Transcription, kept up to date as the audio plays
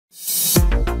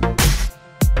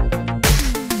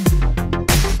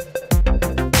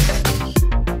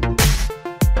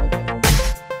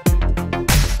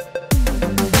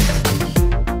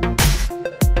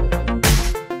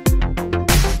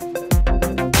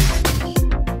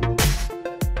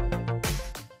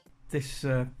This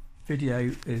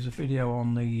video is a video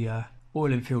on the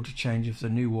oil and filter change of the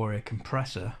new Warrior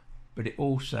compressor, but it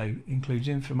also includes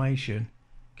information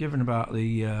given about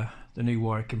the new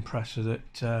Warrior compressor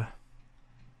that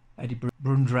Eddie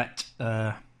Brundret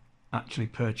actually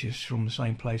purchased from the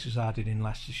same place as I did in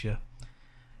Leicestershire.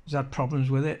 He's had problems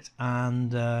with it,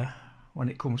 and when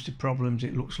it comes to problems,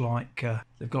 it looks like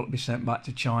they've got to be sent back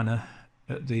to China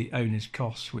at the owner's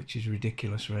cost, which is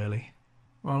ridiculous, really.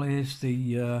 Well, here's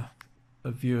the a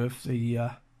view of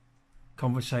the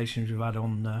conversations we've had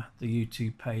on the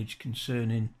YouTube page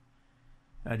concerning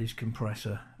Eddie's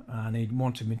compressor, and he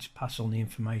wanted me to pass on the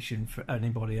information for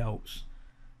anybody else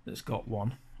that's got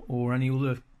one, or any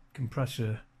other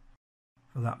compressor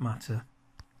for that matter.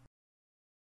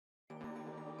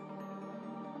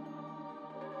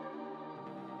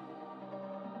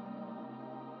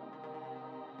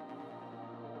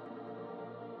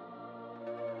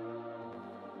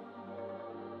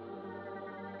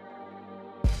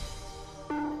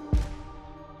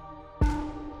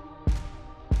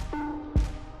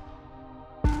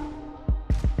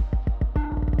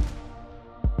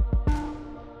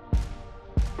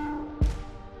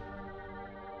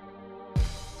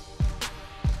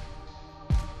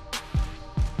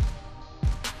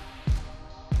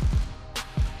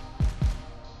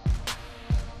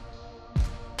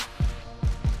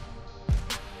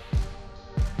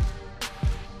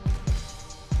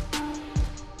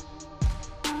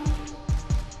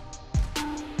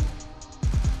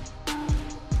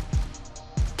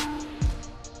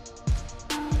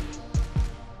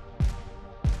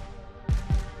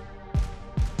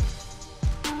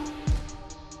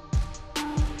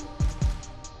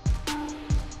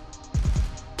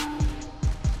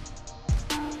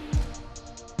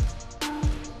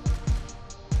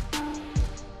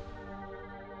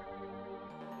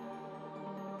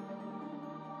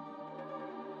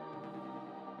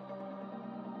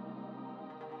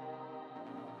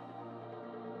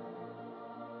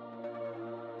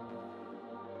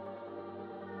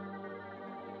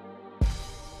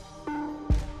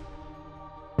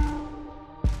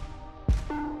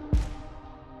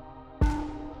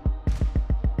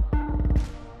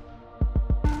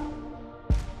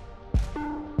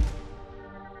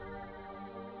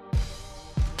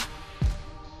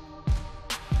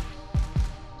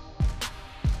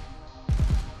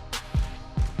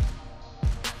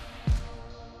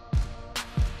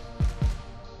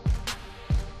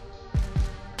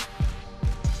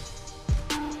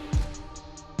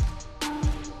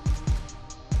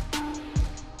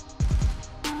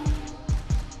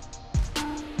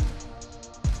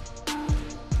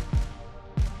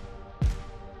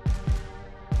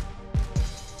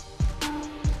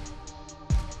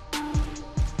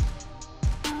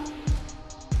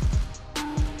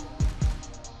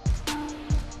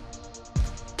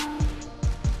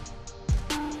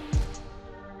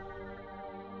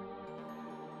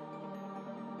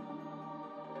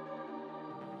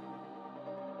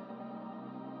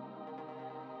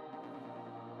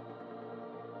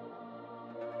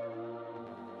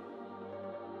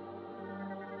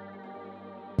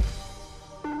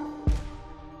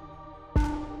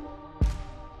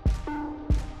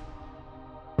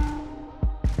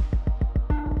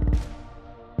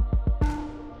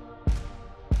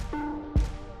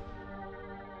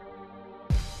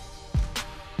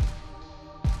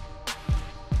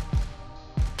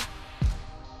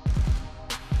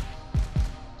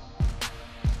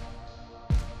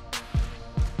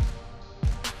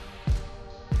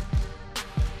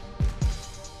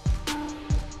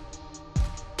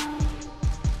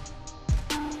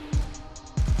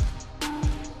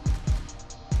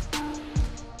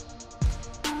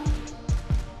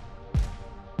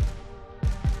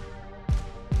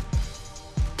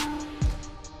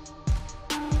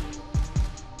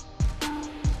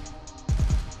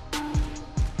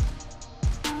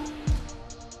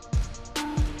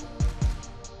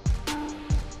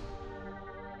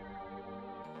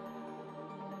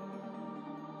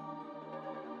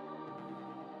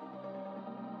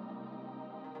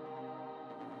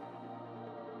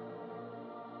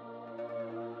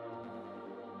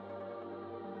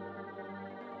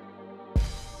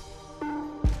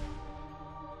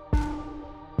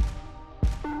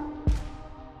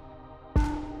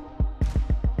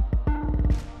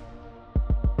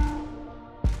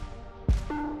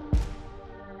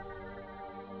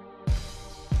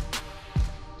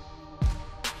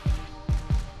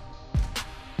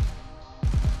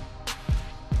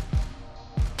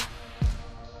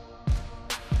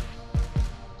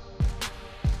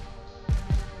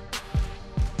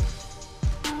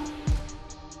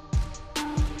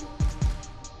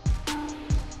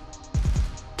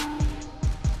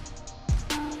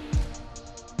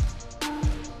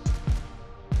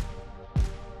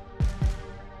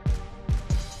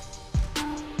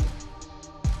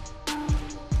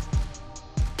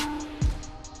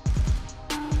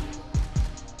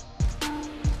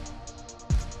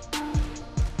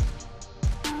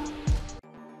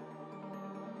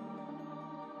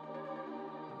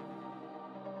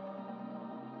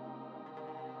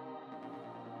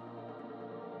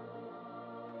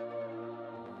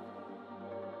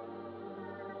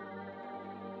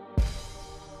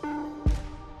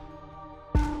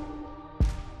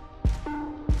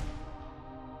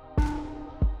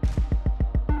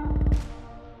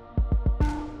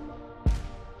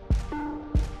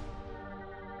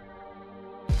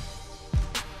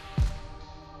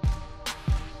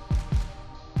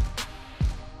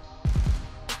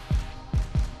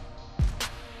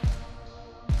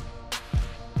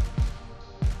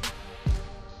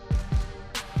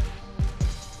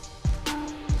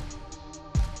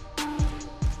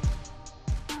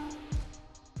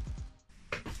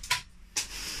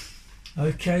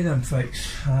 Okay then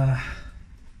folks,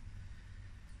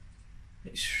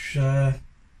 it's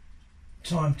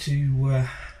time to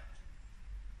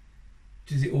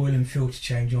do the oil and filter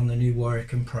change on the new Warrior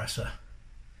compressor.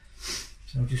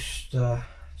 So I'll just talk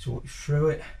you through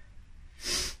it.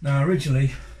 Now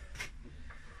originally,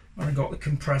 when I got the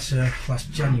compressor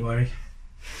last January,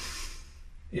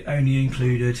 it only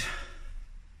included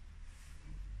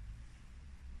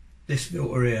this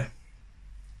filter here.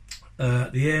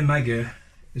 The Air Mega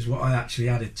is what I actually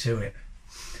added to it,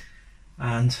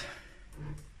 and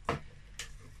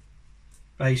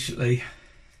basically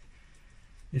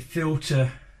the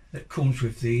filter that comes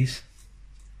with these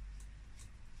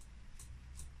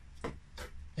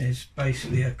is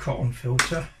basically a cotton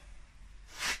filter,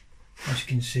 as you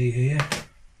can see here.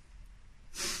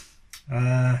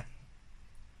 Now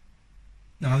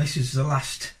this is the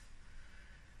last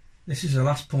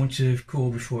point of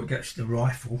call before it gets to the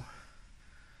rifle,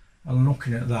 and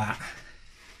looking at that,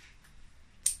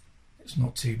 it's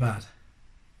not too bad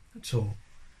at all.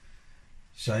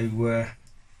 So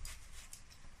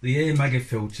the Air Mega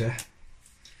filter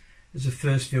is the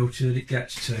first filter that it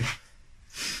gets to,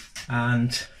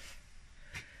 and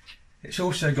it's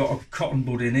also got a cotton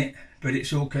bud in it, but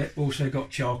it's also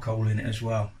got charcoal in it as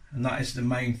well, and that is the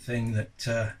main thing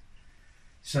that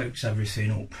soaks everything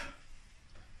up.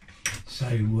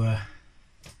 So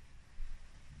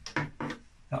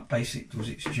that basically does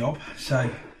its job. So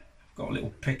I've got a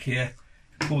little pick here,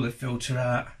 pull the filter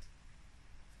out,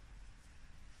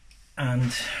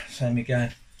 and same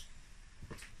again.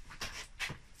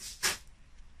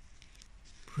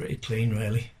 Pretty clean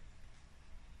really.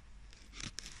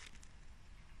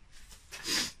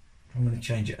 I'm going to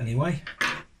change it anyway.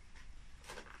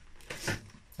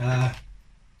 They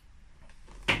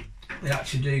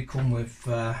actually do come with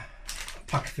a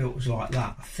pack of filters like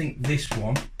that. I think this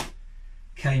one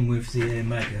came with the Air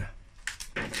Mega,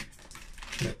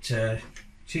 but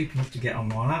cheap enough to get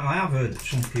online. I have heard that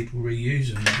some people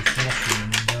reuse them, just wash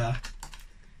them and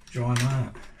dry them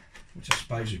out, which I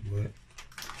suppose would work.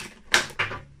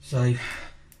 So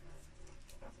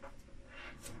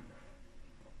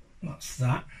that's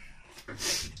that.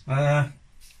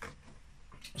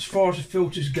 As far as the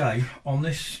filters go on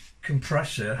this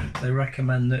compressor, they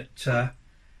recommend that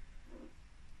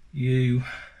you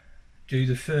do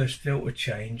the first filter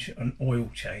change and oil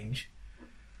change.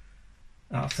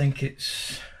 I think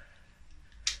it's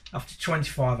after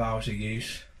 25 hours of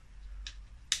use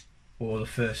or the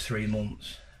first 3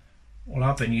 months. Well,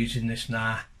 I've been using this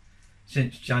now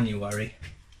since January.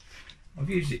 I've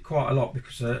used it quite a lot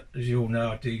because as you all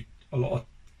know, I do a lot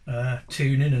of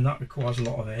tuning, and that requires a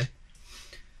lot of air.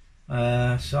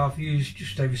 So I've used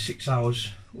just over 6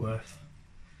 hours worth.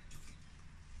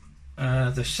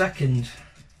 The second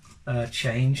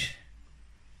change,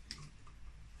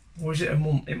 or is it a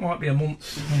month? It might be a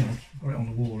month. Hang on, I've got it on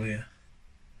the wall here.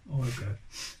 Oh, okay.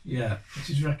 Yeah, it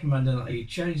is recommended that you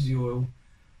change the oil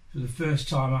for the first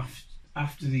time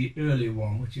after the earlier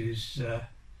one, which is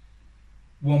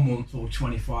 1 month or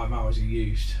 25 hours of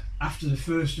use. After the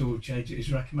first oil change, it is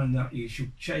recommended that you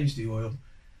should change the oil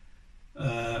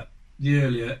the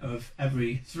earlier of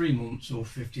every 3 months or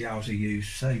 50 hours of use.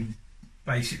 So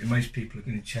basically most people are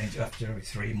going to change it after every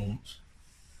 3 months.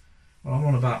 Well, I'm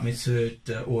on about my third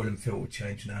oil and filter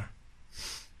change now.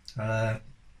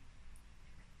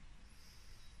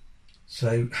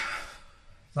 So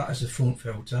that is the front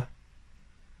filter.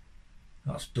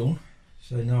 That's done.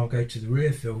 So now I'll go to the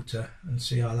rear filter and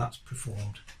see how that's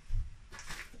performed.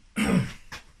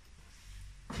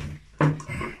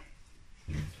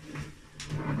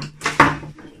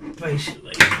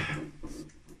 Basically,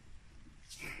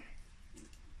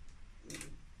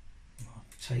 I'll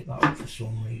take that off for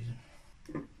some reason,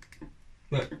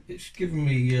 but it's given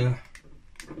me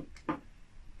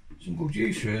some good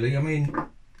use really. I mean,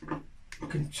 I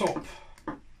can top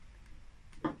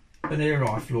an air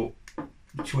rifle up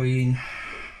between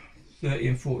 30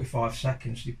 and 45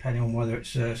 seconds depending on whether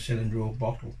it's a cylinder or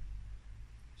bottle,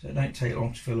 so it don't take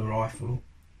long to fill a rifle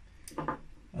up.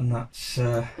 And that's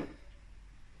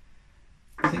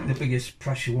I think the biggest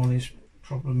pressure one is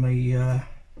probably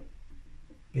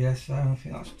BSO. I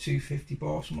think that's 250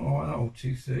 bar, something like that, or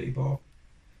 230 bar.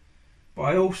 But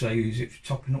I also use it for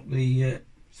topping up the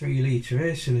 3 litre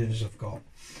air cylinders I've got.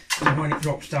 So when it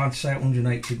drops down to say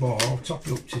 180 bar, I'll top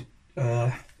it up to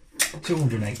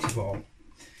 280 bar.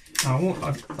 Now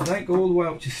I don't go all the way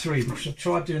up to 3 because I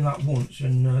tried doing that once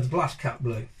and the blast cap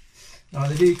blew. Now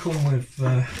they do come with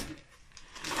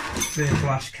spare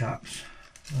blast caps.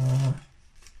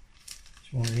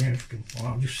 There's one here if I can find.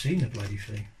 I've just seen the bloody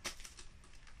thing.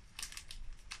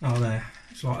 Oh, there.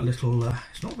 It's like a little,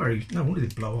 it's not very, no wonder they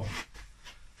blow off.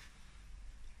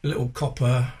 A little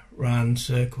copper round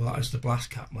circle, that is the blast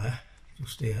cap there,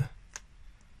 just here.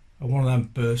 And one of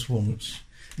them burst once,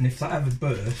 and if that ever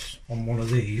bursts on one of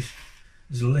these,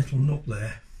 there's a little nut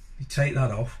there. You take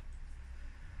that off,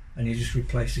 and you just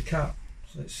replace the cap.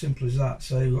 So it's simple as that.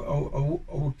 So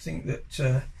I would think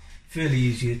that fairly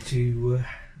easier to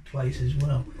replace as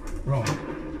well. Right,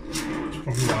 that's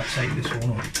probably why I take this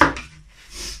one off.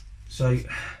 So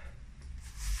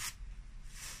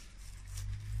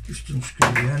just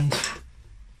unscrew the end.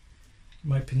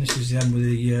 I'm hoping this is the end with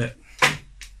the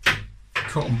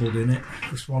cotton bud in it,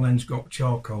 because one end's got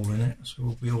charcoal in it, so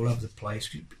we'll be all over the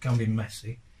place. It can be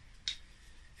messy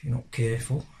if you're not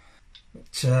careful.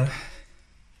 But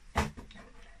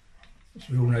as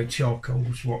we all know, charcoal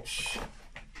is what's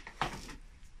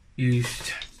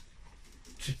used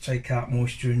to take out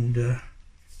moisture and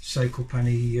soak up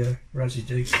any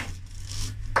residue.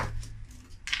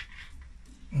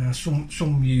 Now some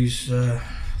use the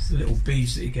little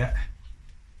beads that you get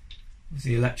with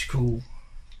the electrical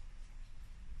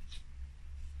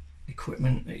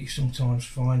equipment that you sometimes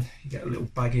find. You get a little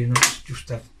bag in that's just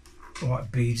have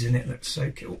white beads in it that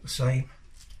soak it up the same.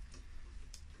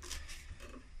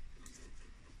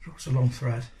 It's a long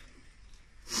thread.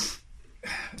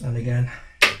 And again,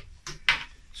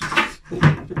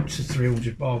 up to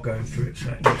 300 bar going through it, so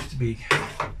it needs to be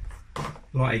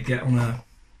like you get on a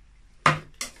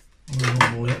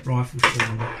normal rifle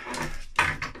cylinder.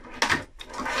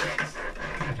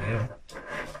 Bloody hell.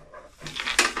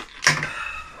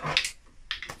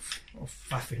 I'm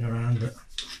faffing around, but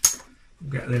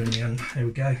we'll get there in the end. There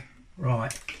we go.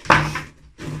 Right.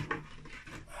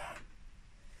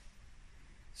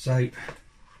 So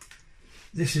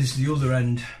this is the other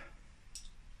end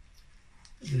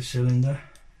of the cylinder.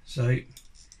 So it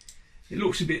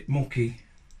looks a bit mucky.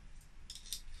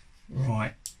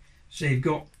 Right. So you've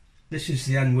got, this is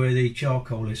the end where the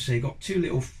charcoal is. So you've got two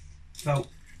little felt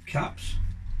caps.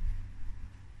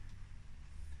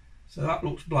 So that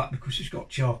looks black because it's got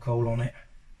charcoal on it.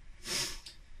 So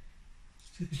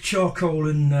there's charcoal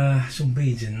and some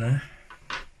beads in there.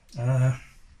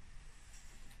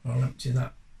 I'll empty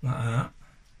that out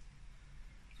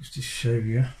just to show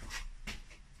you.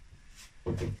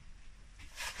 So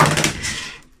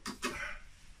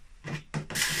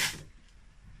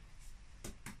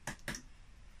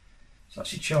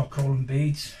that's your charcoal and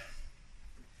beads.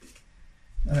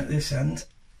 And at this end,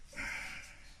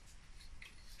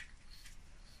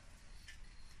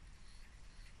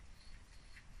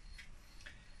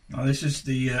 now this is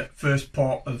the first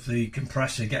part of the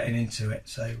compressor getting into it,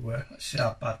 so let's see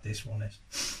how bad this one is.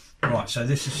 Right, so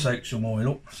this has soaked some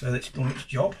oil up, so it's done its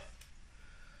job.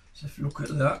 So if you look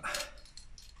at that,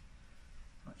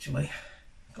 actually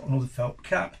got another felt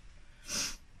cap,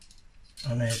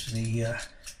 and there's the you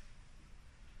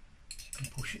can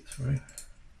push it through.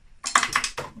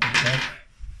 Okay.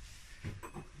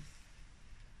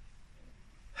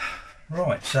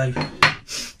 Right, so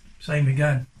same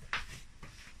again.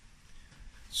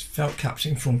 Felt caps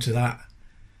in front of that,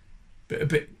 a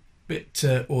bit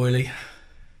oily,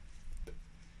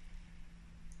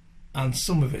 and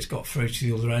some of it's got through to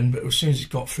the other end, but as soon as it's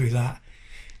got through that,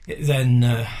 it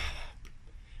then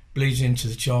bleeds into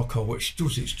the charcoal, which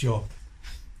does its job.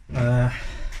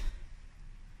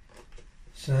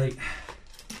 So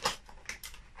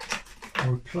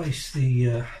I'll replace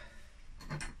the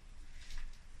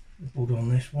bud on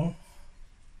this one.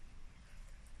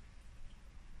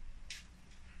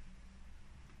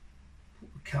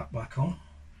 Cap back on.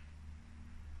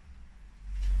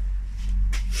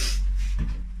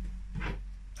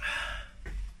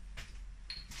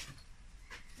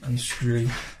 And screw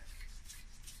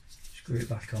it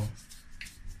back on.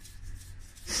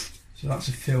 So that's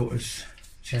the filters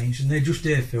changed, and they're just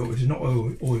air filters, they're not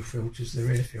oil filters,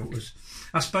 they're air filters.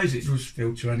 I suppose it does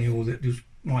filter any oil that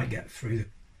might get through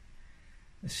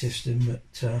the system, but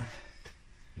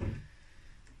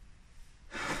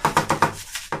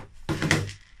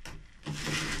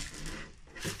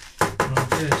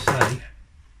say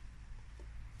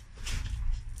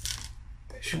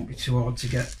it shouldn't be too hard to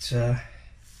get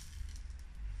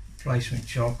replacement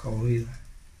charcoal either.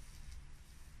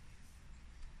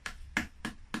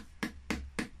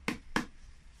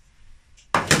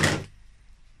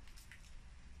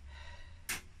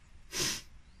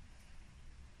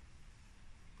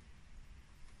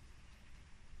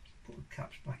 Put the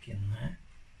caps back in there.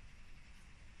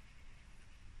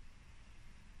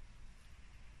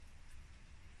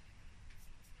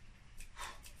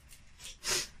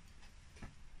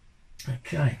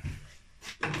 Okay.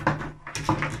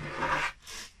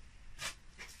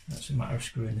 a matter of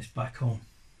screwing this back on,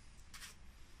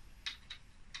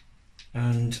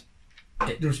 and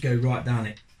it does go right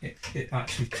down. It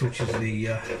actually touches the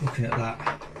looking at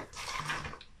that,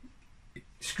 it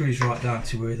screws right down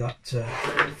to where that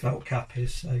felt cap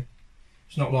is, so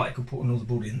it's not like you could put another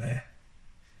bud in there.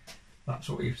 That's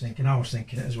what you were thinking. I was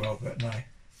thinking it as well, but no.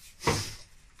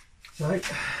 So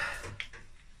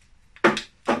put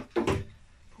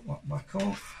that back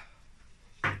on.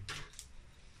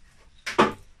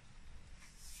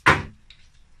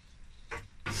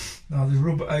 Now the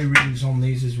rubber O-rings on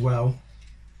these as well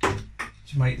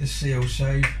to make the seal,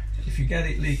 so if you get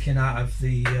it leaking out of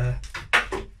the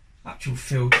actual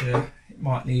filter, it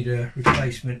might need a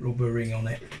replacement rubber ring on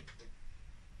it,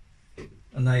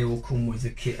 and they all come with the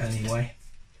kit anyway.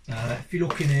 If you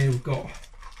look in here, we've got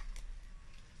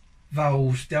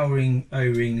valves, dowel ring,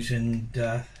 O-rings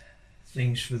and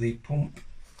things for the pump,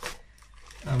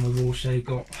 and we've also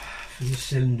got for the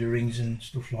cylinder rings and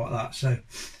stuff like that. So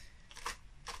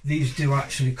these do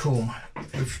actually come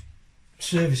with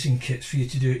servicing kits for you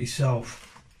to do it yourself.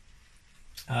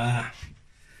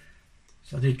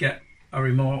 So I did get a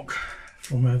remark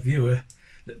from a viewer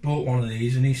that bought one of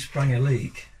these and he sprang a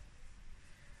leak,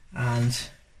 and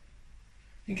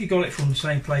I think he got it from the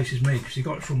same place as me because he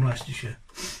got it from Leicestershire.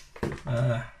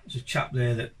 There's a chap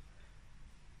there that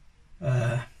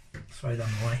throw that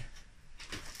away.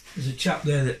 There's a chap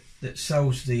there that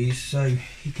sells these, so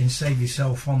you can save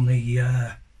yourself on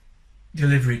the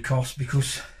delivery cost,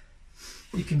 because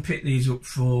you can pick these up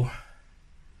for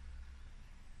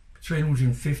between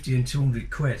 150 and 200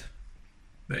 quid.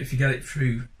 But if you get it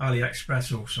through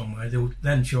AliExpress or somewhere, they'll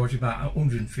then charge about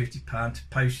 £150 to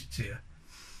post it to you.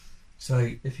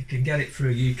 So if you can get it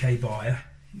through a UK buyer,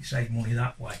 you save money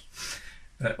that way.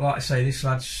 But like I say, this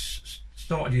lad's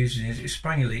started using it, it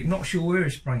sprang a leak. I'm not sure where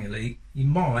it sprang a leak. You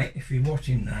might, if you're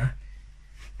watching there,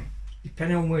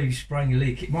 depending on where you sprang a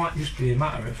leak, it might just be a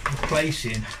matter of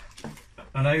replacing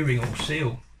an O-ring or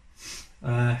seal.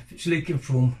 If it's leaking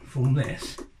from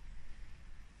this,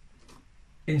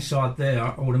 inside there,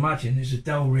 I would imagine there's a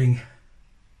dowel ring,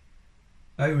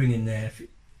 O-ring in there,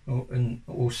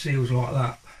 or seals like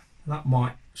that. That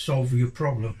might solve your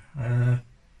problem.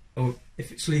 Or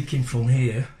if it's leaking from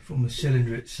here, from the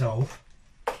cylinder itself,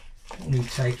 only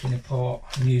taking apart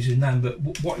and using them. But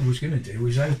what he was going to do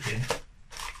was hoping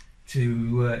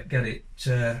to get it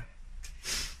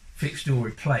fixed or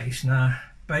replaced. Now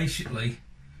basically,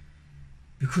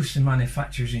 because the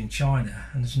manufacturer's in China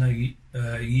and there's no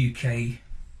UK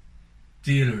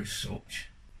dealer as such,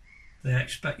 they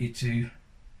expect you to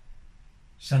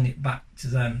send it back to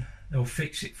them. They'll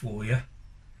fix it for you,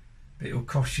 but it'll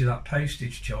cost you that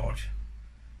postage charge.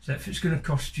 So if it's going to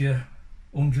cost you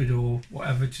 100 or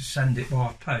whatever to send it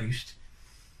by post,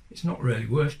 it's not really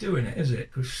worth doing it, is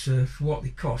it? Because for what they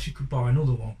cost, you could buy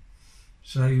another one.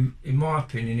 So in my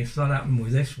opinion, if that happened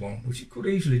with this one, which it could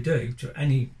easily do to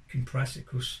any compressor,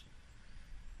 because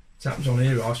it happens on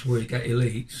air ice where you get your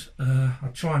leaks,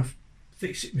 I'd try and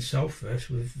fix it myself first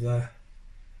with the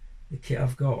kit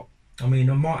I've got. I mean,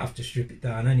 I might have to strip it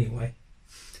down anyway.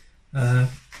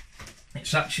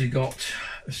 It's actually got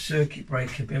a circuit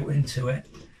breaker built into it.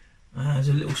 There's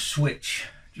a little switch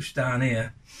just down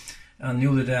here, and the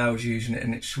other day I was using it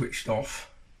and it switched off,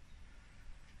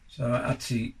 so I had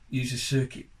to use a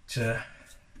circuit to,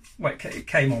 well, it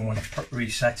came on when I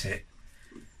reset it,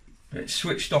 but it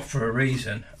switched off for a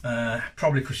reason,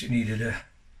 probably because it needed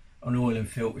an oil and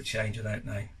filter change, I don't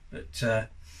know. But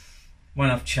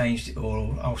when I've changed it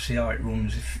all, I'll see how it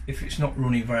runs. If it's not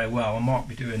running very well, I might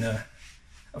be doing a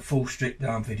full strip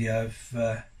down video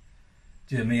of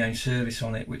doing my own service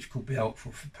on it, which could be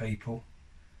helpful for people.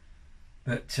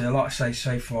 But like I say,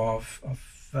 so far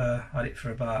I've had it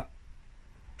for about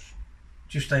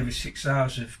just over 6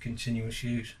 hours of continuous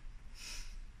use,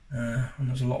 and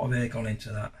there's a lot of air gone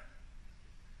into that.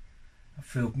 I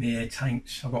filled my air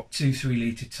tanks. I've got 2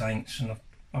 3-litre tanks, and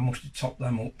I must have topped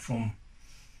them up from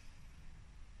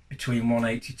between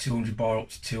 180 200 bar up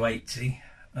to 280.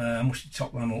 I must have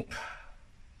topped them up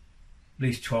at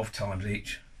least 12 times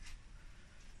each,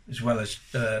 as well as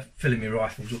filling my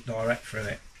rifles up direct through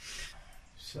it.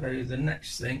 So the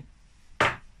next thing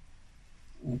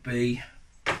will be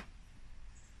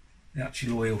the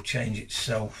actual oil change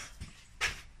itself.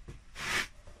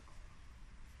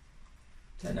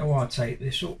 Don't know why I take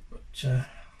this up, but I'll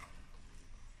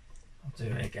do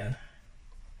it again.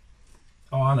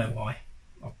 Oh, I know why.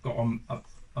 I've got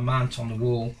a mount on the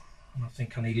wall, and I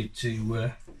think I needed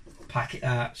to pack it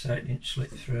out so it didn't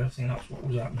slip through. I think that's what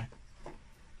was happening.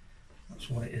 That's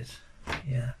what it is.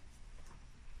 Yeah.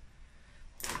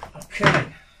 Okay.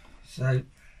 So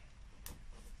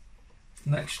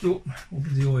next up will be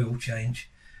the oil change,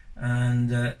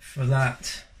 and for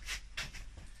that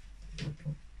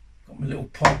got my little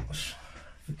pots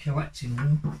for collecting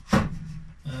oil,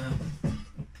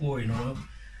 pouring oil.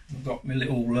 I've got my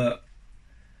little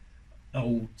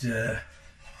old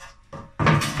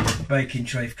baking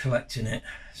tray for collecting it.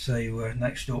 So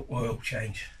next up, oil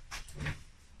change.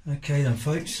 Okay then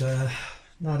folks,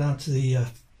 now down to the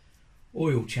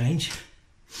oil change.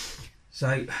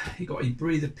 So you've got your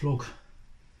breather plug.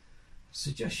 I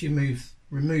suggest you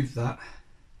remove that,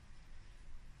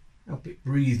 help it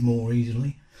breathe more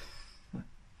easily.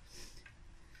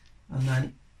 And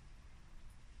then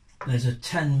there's a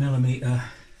 10mm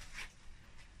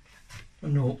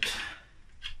nut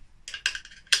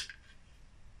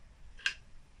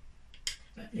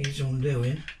that needs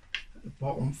undoing at the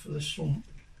bottom for the sump.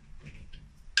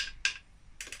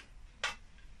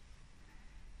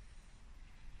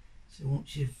 So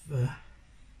once you've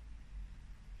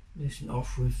loosened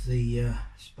off with the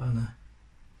spanner,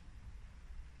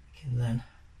 you can then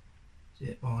do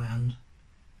it by hand.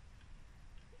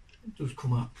 It does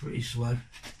come out pretty slow,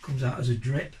 comes out as a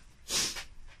drip.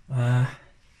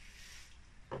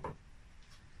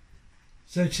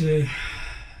 So to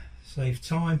save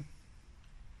time,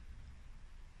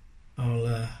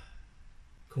 I'll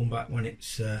come back when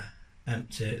it's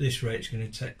empty. At this rate it's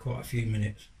going to take quite a few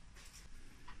minutes.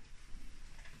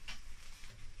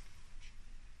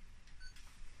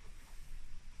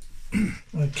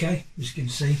 Okay, as you can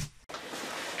see,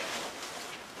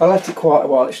 I left it quite a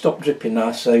while. It stopped dripping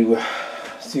now, so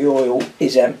the oil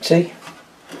is empty.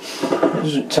 It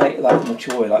doesn't take that much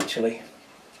oil actually.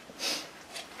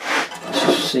 Let's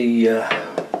just see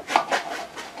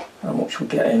how much we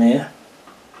get in here.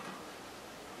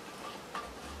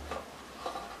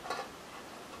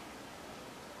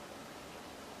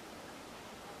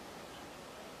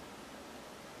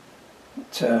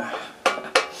 But,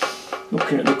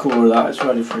 looking at the colour of that, it's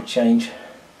ready for a change.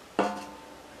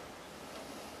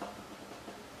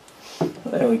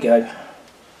 There we go.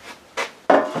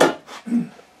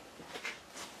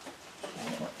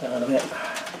 Down a bit.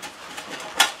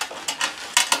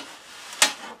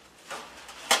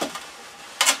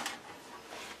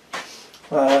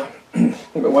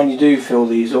 But when you do fill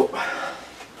these up,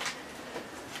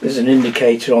 there's an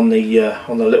indicator on the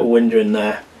little window in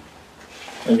there,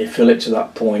 and you fill it to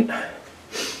that point.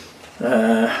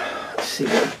 Let's see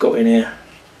what we've got in here.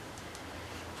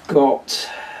 Got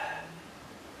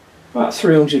about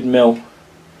 300ml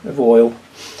of oil,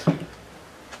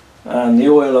 and the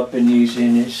oil I've been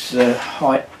using is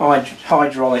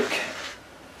hydraulic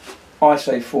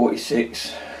ISO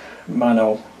 46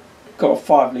 manual. Got a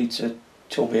 5 litre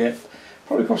tub here,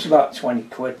 probably costs about 20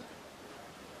 quid,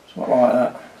 something like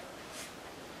that.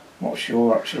 Not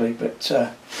sure actually, but it's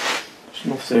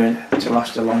enough there to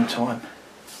last a long time,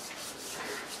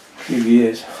 a few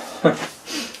years.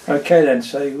 Okay then,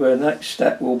 so next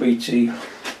step will be to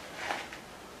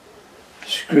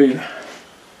screw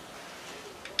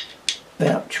the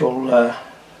actual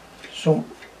sump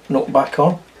nut back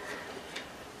on,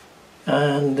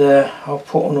 and I'll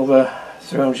put another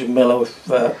 300ml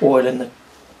of oil in the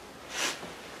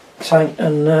tank,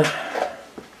 and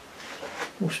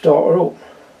we'll start her up.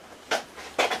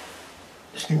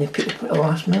 Just nip it up at the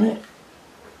last minute.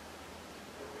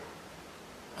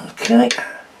 Okay,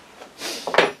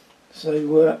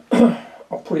 so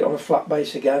I'll put it on a flat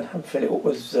base again and fill it up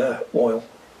with oil.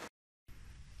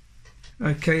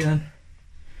 Okay then,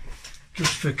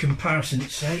 just for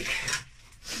comparison's sake,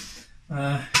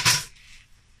 that's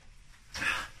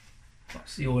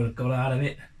the oil I've got out of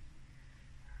it.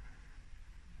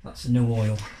 That's the new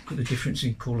oil. Look at the difference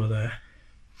in colour there.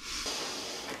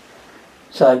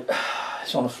 So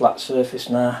it's on a flat surface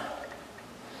now.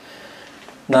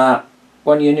 Now,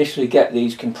 when you initially get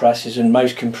these compressors, and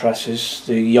most compressors,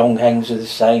 the Youn Hengs are the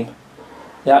same,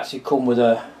 they actually come with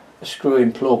a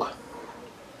screw-in plug.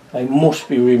 They must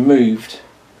be removed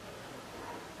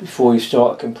before you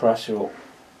start the compressor up,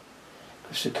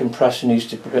 because the compressor needs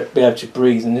to be able to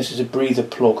breathe, and this is a breather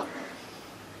plug,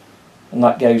 and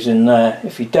that goes in there.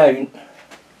 If you don't,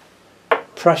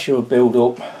 pressure will build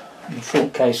up and the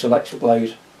front case will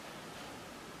explode.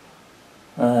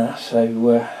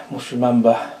 So must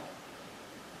remember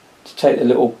to take the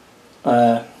little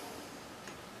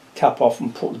cap off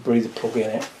and put the breather plug in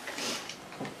it.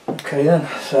 Okay then,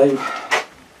 so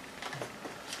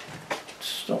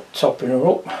start topping her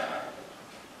up.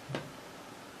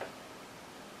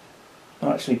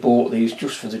 I actually bought these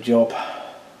just for the job.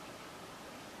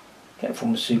 Get them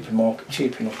from the supermarket,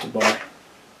 cheap enough to buy.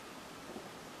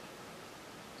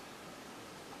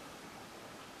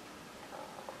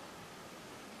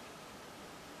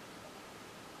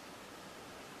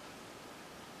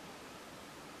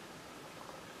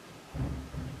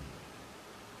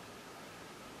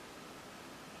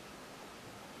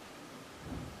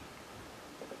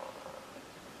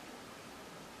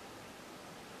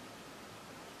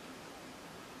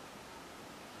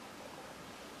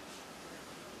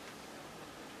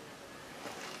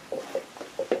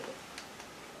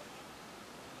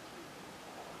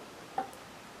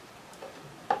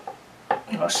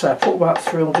 like I say, I put about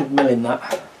 300mm in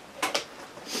that.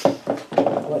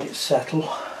 Let it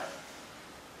settle.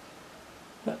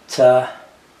 But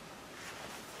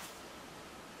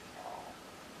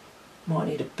might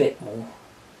need a bit more.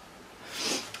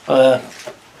 I'll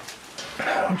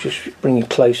just bring you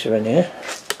closer in here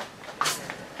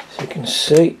so you can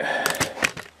see.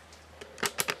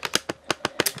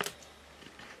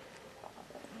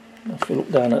 If you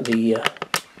look down at the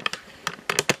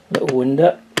little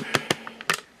window,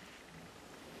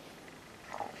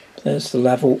 there's the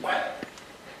level,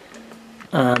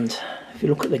 and if you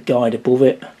look at the guide above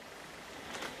it,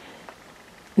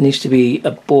 it needs to be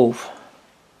above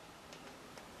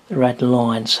the red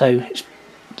line, so it's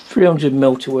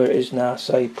 300mm to where it is now,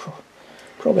 so you're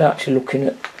probably actually looking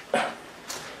at, I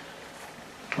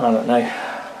don't know,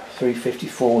 350,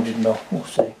 400mm, we'll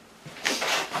see.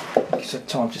 It's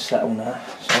time to settle now,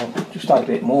 so I'll just add a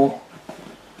bit more.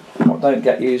 What I don't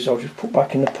get used, I'll just put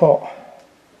back in the pot.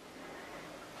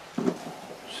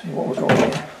 See what we've got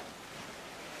here.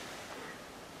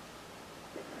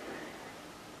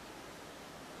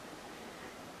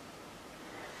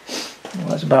 Well,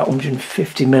 that's about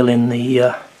 150mm in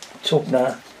the tub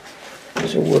now,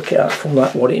 so we'll work it out from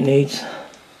that what it needs.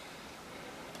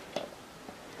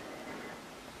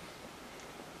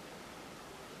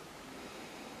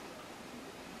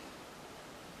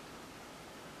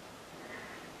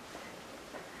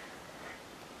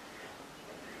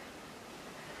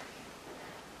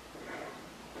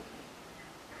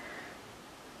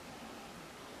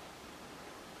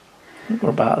 We're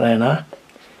about there now.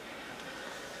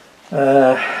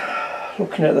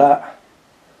 Looking at that,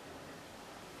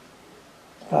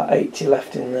 about 80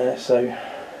 left in there, so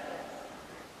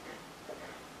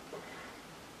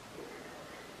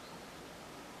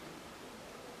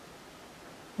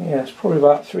yeah, it's probably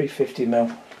about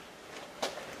 350mm.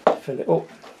 Fill it up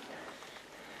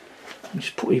and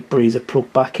just put your breather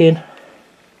plug back in.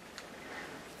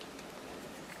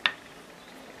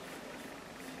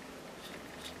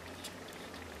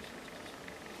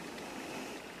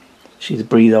 See the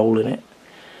breathe hole in it.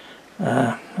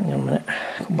 Hang on a minute,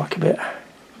 come back a bit.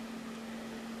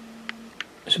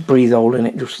 There's a breathe hole in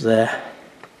it just there.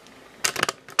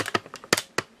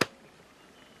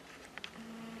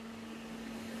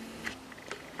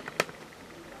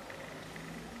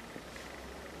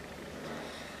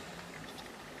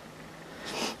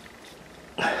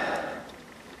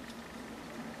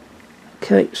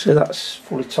 Okay, so that's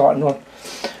fully tightened on.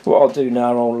 What I'll do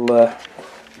now,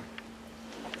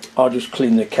 I'll just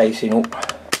clean the casing up,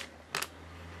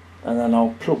 and then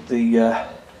I'll plug the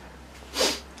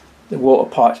water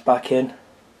pipes back in,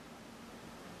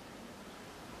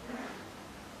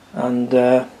 and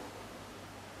let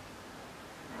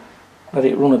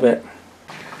it run a bit.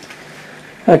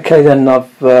 Okay, then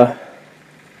I've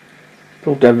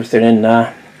plugged everything in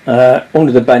now.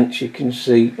 Under the bench you can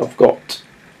see I've got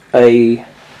a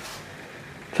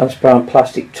transparent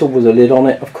plastic tub with a lid on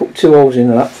it. I've cut 2 holes in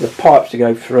that for the pipes to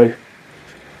go through.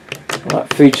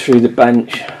 That feeds through the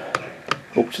bench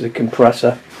up to the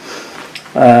compressor.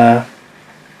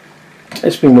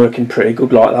 It's been working pretty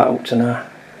good like that up to now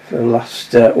for the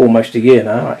last almost a year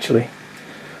now actually.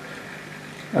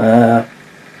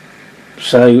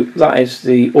 So that is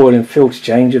the oil and filter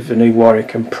change of the new Warrior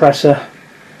compressor.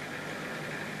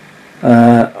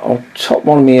 I'll top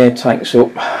one of my air tanks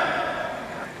up.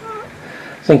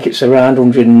 I think it's around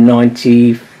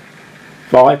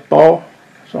 195 bar,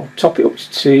 so I'll top it up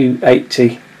to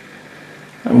 280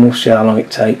 and we'll see how long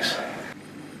it takes.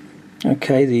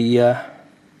 Okay, the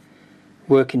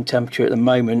working temperature at the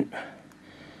moment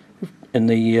in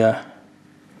the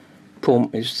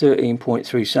pump is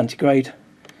 13.3 centigrade.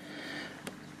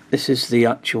 This is the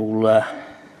actual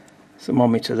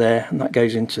thermometer there, and that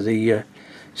goes into the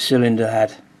cylinder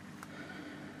head.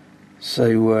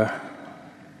 So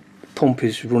pump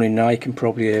is running now, you can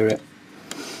probably hear it.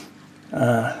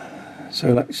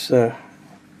 So let's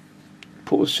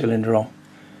put the cylinder on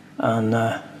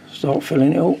and start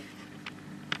filling it up.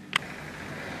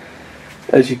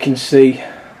 As you can see,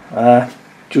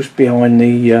 just behind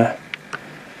the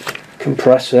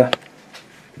compressor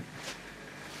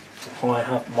I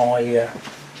have my air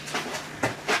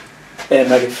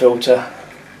mega filter.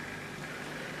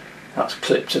 That's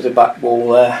clipped to the back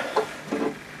wall there,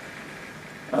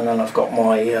 and then I've got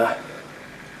my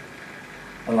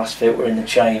last filter in the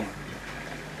chain.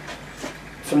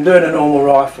 If I'm doing a normal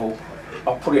rifle,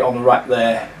 I'll put it on the rack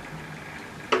there,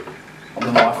 on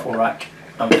the rifle rack,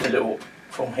 and fill it up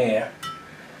from here.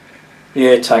 The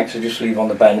air tanks I just leave on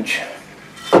the bench.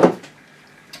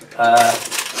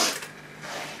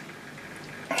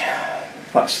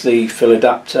 That's the fill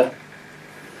adapter.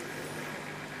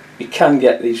 can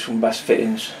get these from Best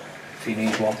Fittings if you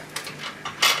need one.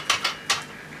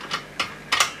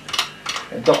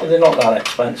 They're not that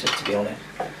expensive, to be honest.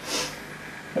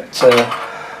 But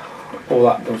all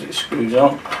that does, it screws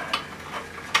on.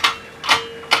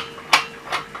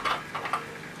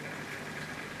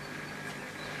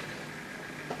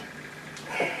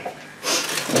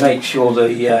 Make sure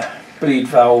the bleed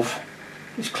valve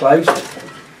is closed.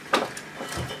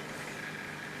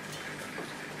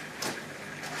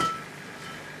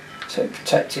 Take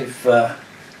protective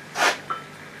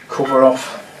cover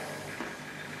off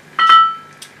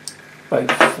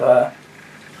both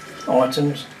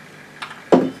items.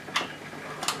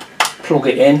 Plug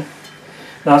it in.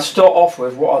 Now, to start off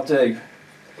with, what I do,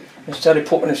 instead of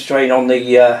putting a strain on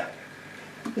the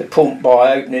pump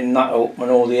by opening that up and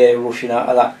all the air rushing out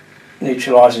of that,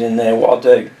 neutralising in there, what I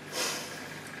do,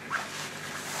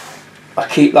 I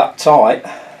keep that tight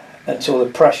until the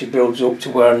pressure builds up to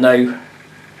where I know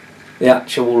the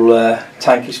actual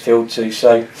tank is filled to.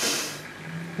 So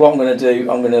what I'm going to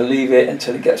do, I'm going to leave it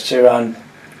until it gets to around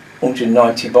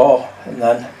 190 bar, and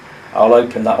then I'll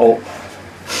open that up.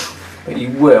 But you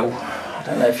will, I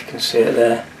don't know if you can see it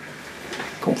there,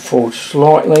 come forward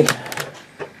slightly.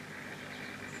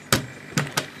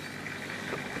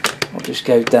 I'll just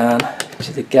go down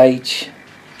to the gauge.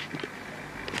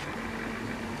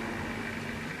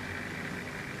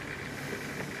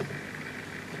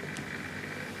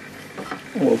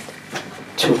 We'll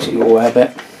tilt it away a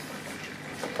bit.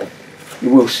 You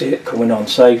will see it coming on.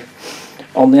 So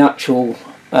on the actual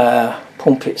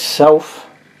pump itself,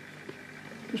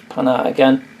 just pan out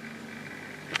again.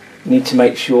 You need to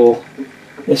make sure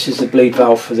this is the bleed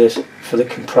valve for the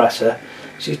compressor.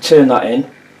 So you turn that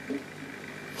in.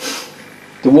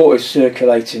 The water is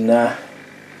circulating there.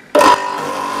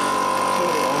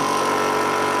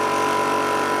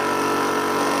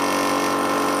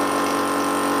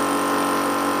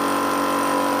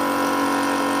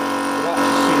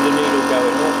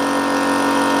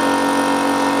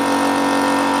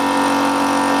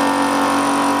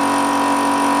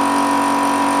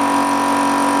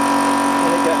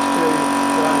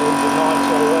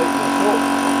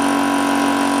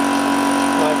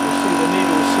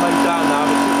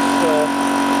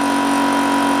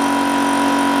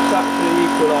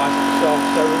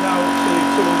 So we're now up to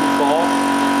 200 bar.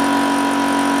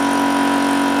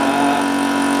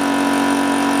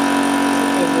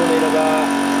 It's been running about,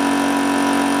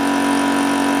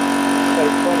 say,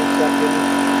 20 seconds.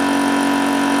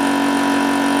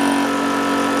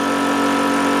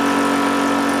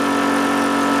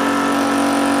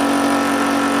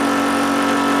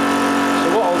 So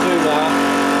what I'll do now,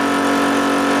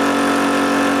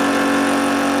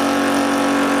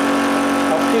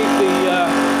 I'll keep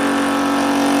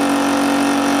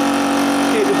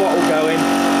the bottle going.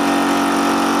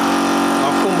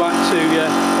 I'll come back to you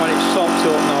when it's topped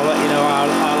up and I'll let you know how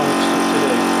long it's took to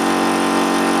do.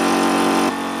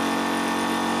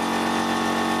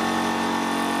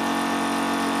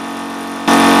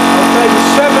 Okay, we're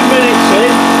 7 minutes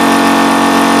in.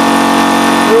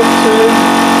 We're up to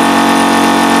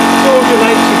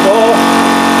 280 bar.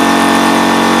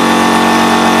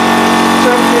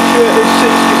 Temperature is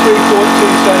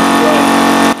 63.2 centigrade.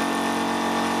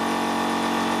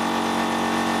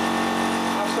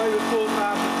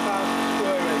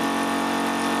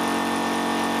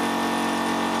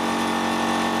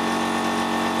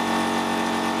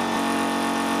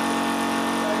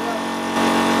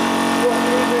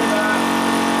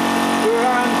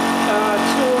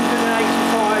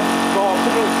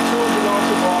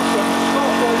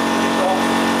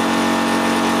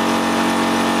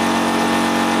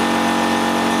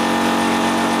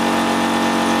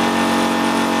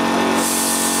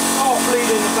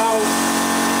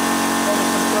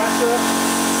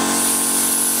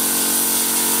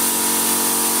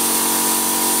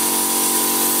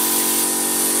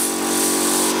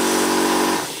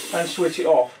 And switch it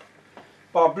off.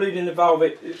 By bleeding the valve,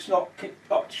 it's not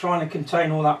trying to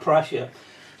contain all that pressure.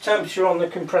 Temperature on the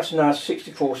compressor now is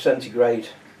 64 centigrade.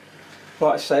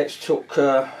 Like I say, it took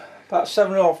about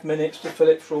 7.5 minutes to fill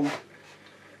it from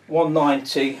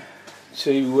 190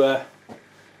 to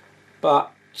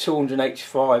about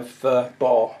 285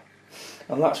 bar.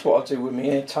 And that's what I do with my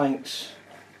air tanks.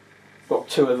 Got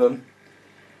 2 of them.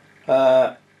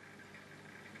 What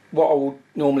I would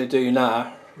normally do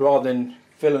now, rather than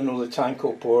fill another tank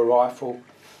up or a rifle,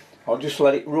 I'll just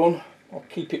let it run. I'll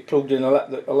keep it plugged in. I'll let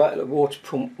the water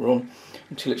pump run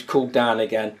until it's cooled down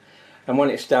again, and when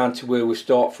it's down to where we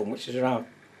start from, which is around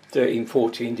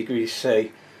 13-14 degrees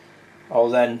C, I'll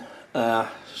then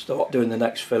start doing the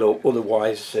next fill up.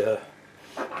 Otherwise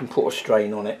can put a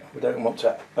strain on it. We don't want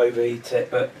to overheat it,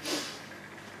 but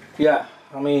yeah,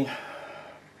 I mean,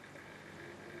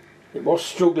 it was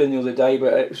struggling the other day,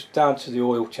 but it was down to the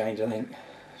oil change, I think.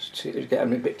 It was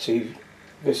getting a bit too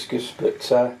viscous, but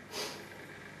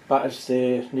that is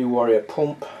the new Warrior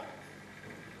pump.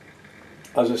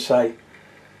 As I say,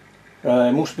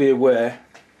 you must be aware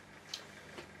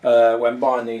when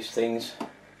buying these things,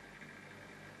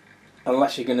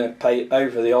 unless you're going to pay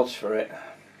over the odds for it.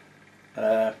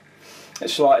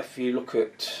 It's like if you look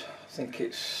at, I think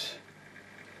it's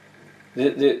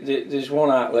there's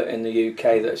one outlet in the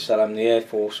UK that sell them, the Air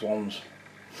Force ones.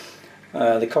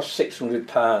 They cost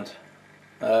 £600.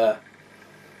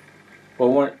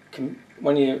 Well,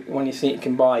 when you think you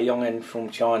can buy a Youn Heng from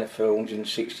China for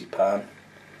 £160,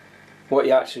 what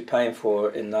you're actually paying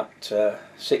for in that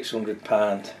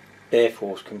 £600 Air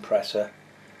Force compressor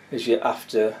is your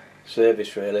after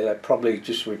service, really. They probably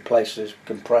just replace the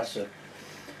compressor.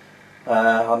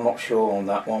 I'm not sure on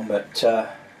that one, but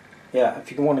yeah,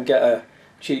 if you want to get a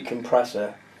cheap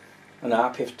compressor and are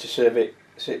happy to service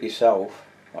it yourself,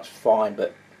 that's fine.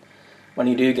 But when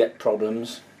you do get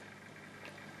problems,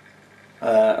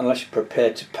 unless you're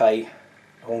prepared to pay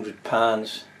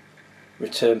 £100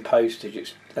 return postage,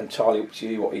 it's entirely up to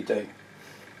you what you do.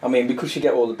 I mean, because you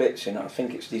get all the bits in it, I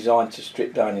think it's designed to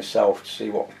strip down yourself to see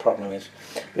what the problem is.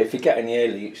 But if you get any air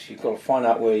leaks, you've got to find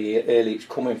out where your air leak's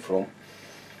coming from.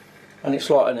 And it's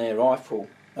like an air rifle.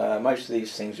 Most of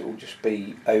these things, it will just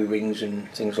be O-rings and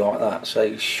things like that, so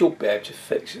you should be able to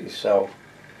fix it yourself.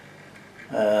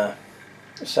 I've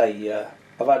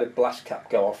had a blast cap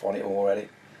go off on it already.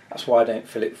 That's why I don't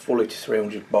fill it fully to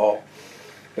 300 bar.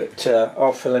 But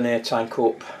I'll fill an air tank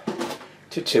up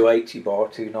to 280 bar,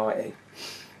 290.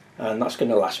 And that's going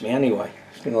to last me anyway.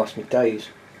 It's going to last me days.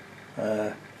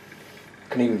 I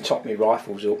can even top my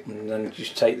rifles up and then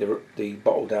just take the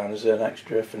bottle down as an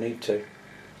extra if I need to.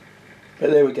 But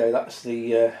there we go, that's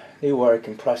the new Warrior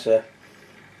compressor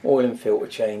oil and filter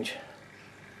change.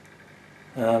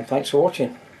 Thanks for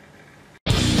watching.